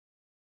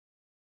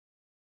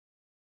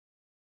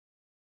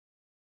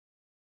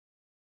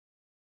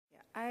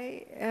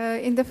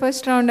In the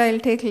first round, I'll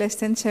take less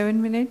than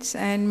 7 minutes,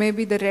 and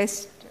maybe the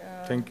rest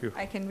Thank you.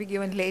 I can be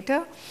given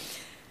later.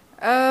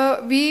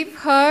 We've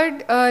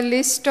heard a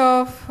list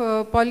of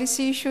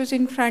policy issues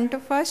in front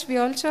of us. We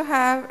also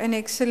have an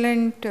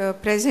excellent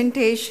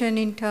presentation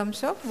in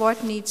terms of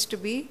what needs to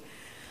be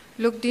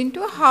looked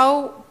into,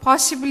 how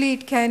possibly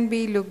it can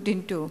be looked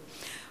into.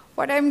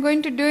 What I'm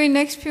going to do in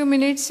next few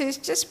minutes is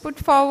just put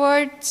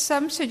forward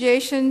some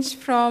suggestions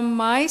from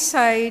my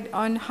side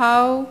on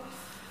how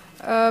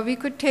we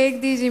could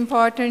take these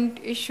important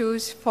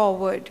issues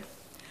forward.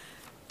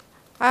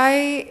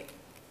 I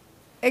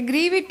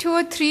agree with 2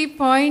 or 3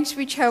 points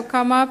which have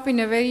come up in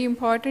a very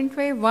important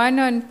way. One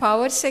on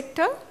power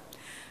sector,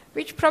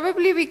 which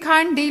probably we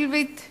can't deal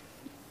with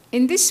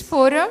in this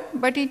forum,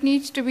 but it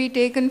needs to be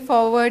taken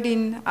forward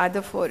in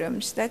other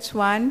forums. That's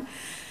one.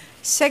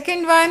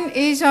 Second one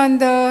is on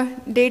the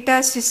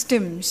data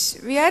systems.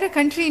 We are a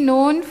country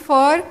known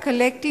for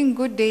collecting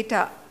good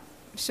data.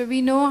 So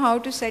we know how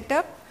to set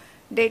up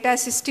data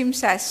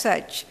systems as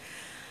such.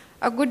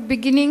 A good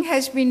beginning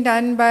has been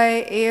done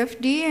by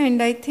AFD,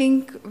 and I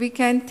think we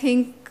can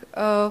think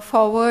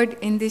forward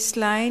in this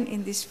line,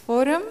 in this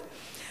forum.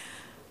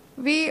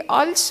 We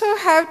also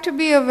have to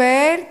be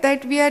aware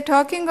that we are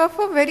talking of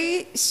a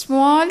very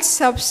small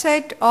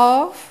subset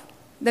of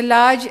the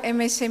large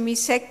MSME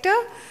sector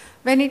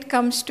when it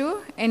comes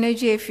to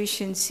energy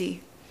efficiency.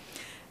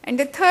 And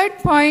the third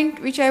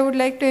point which I would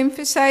like to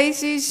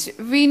emphasize is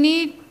we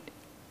need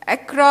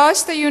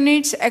across the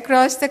units,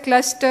 across the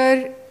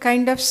cluster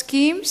kind of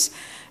schemes,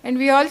 and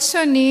we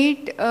also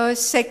need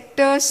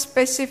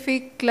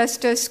sector-specific,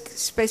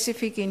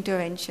 cluster-specific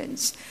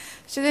interventions.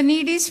 So the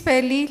need is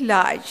fairly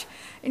large.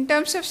 In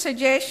terms of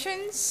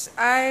suggestions,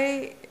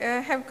 I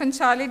have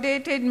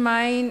consolidated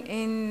mine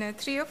in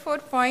 3 or 4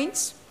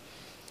 points.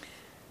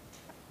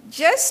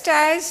 Just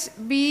as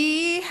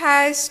BE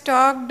has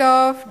talked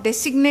of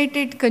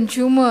designated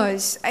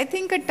consumers, I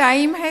think a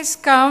time has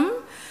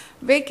come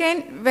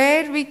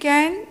where we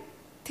can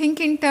think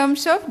in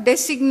terms of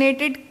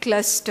designated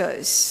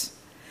clusters.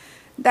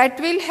 That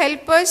will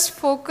help us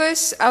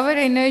focus our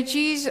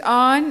energies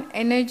on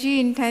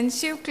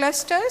energy-intensive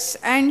clusters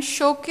and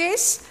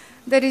showcase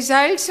the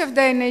results of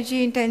the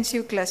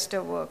energy-intensive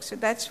cluster work. So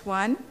that's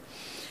one.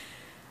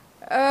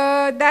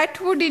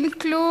 That would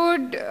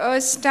include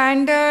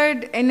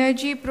standard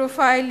energy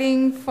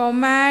profiling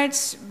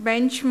formats,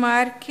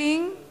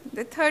 benchmarking.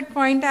 The third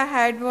point I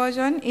had was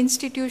on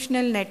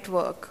institutional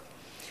network.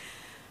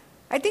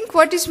 I think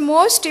what is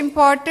most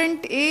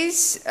important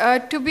is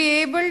to be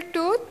able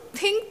to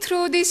think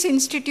through this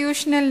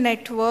institutional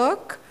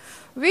network,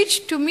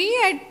 which to me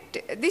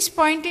at this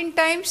point in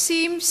time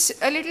seems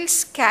a little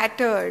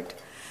scattered,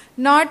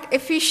 not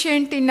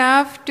efficient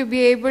enough to be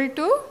able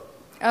to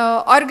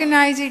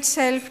organize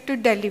itself to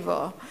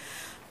deliver.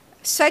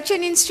 Such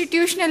an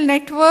institutional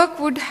network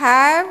would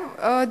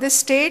have the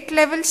state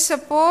level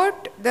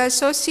support, the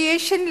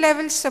association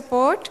level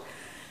support,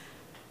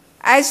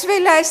 as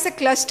well as the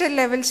cluster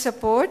level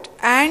support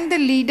and the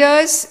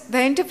leaders, the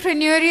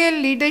entrepreneurial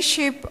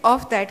leadership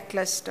of that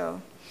cluster.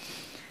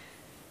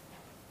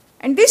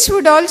 And this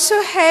would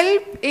also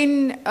help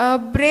in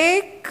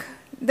break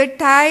the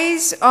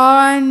ties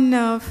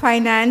on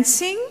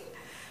financing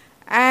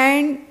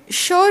and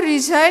show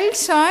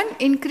results on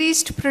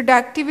increased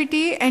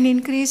productivity and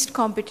increased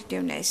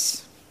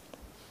competitiveness.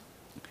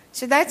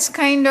 So that's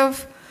kind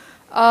of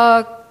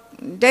a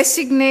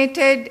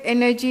designated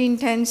energy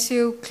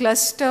intensive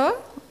cluster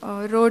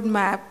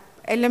roadmap,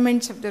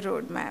 elements of the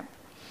roadmap.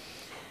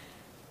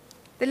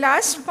 The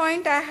last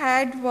point I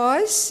had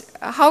was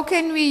how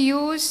can we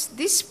use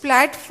this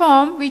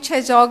platform which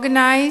has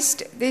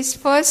organized this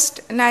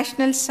first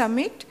national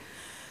summit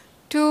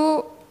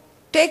to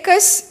take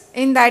us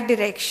in that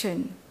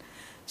direction.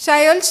 So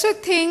I also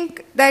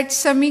think that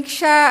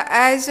SAMEEKSHA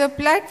as a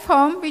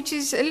platform which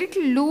is a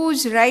little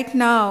loose right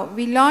now.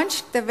 We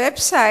launched the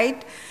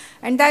website,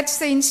 and that's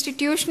the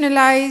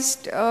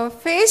institutionalized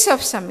phase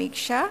of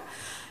SAMEEKSHA.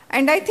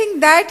 And I think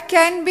that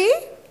can be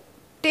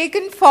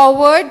taken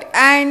forward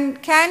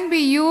and can be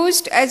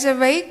used as a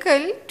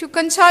vehicle to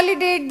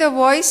consolidate the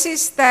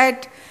voices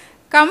that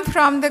come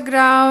from the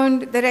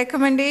ground, the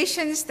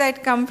recommendations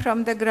that come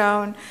from the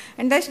ground.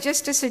 And that's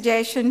just a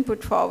suggestion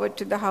put forward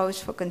to the House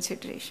for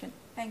consideration.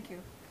 Thank you.